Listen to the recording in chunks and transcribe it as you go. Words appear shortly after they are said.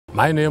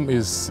My name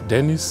is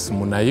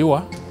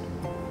Munaiwa.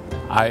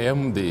 I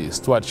am the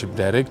Stewardship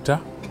Director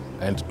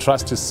and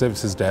Trust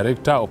Services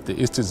Director of the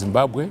East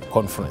Zimbabwe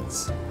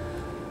Conference.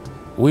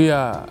 We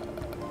are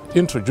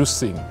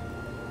introducing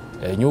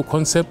a new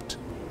concept,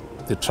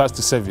 the Trust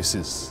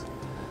Services,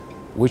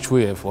 which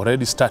we have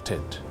already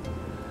started.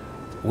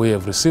 We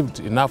have received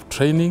enough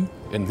training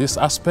in this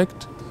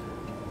aspect,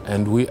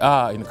 and we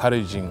are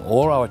encouraging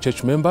all our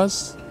church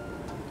members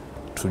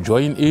to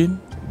join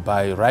in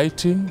by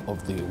writing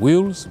of the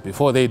wills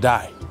before they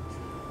die.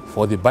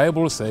 For the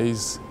Bible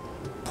says,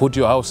 put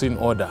your house in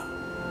order,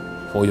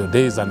 for your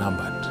days are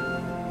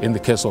numbered, in the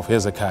case of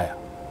Hezekiah.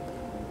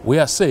 We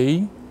are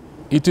saying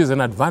it is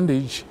an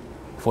advantage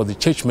for the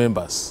church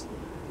members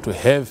to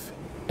have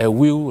a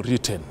will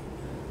written,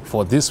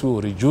 for this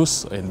will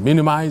reduce and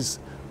minimize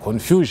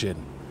confusion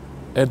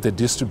at the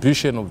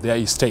distribution of their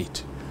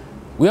estate.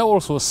 We are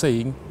also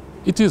saying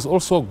it is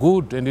also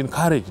good and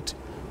encouraged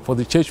for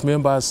the church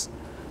members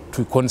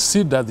to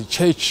consider the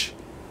church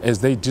as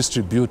they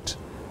distribute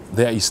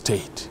their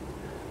estate.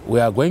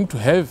 We are going to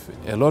have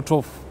a lot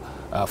of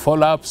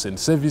follow-ups and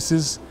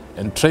services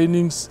and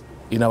trainings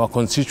in our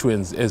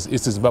constituents as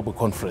East Zimbabwe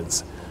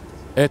Conference.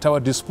 At our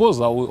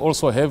disposal, we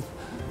also have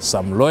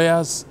some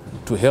lawyers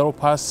to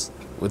help us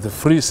with the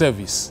free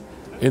service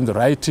in the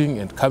writing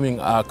and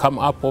come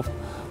up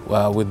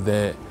with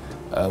the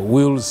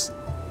wills,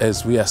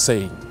 as we are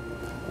saying.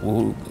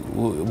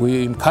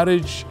 We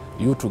encourage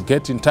you to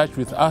get in touch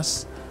with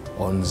us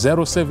on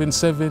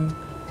 077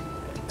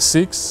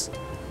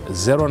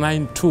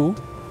 6092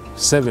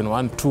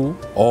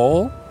 712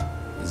 or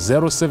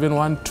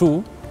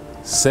 0712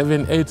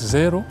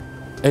 780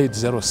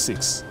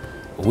 806.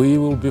 We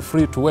will be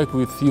free to work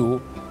with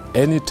you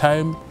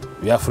anytime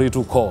you are free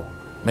to call.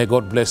 May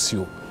God bless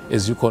you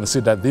as you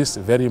consider this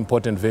a very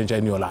important venture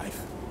in your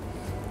life.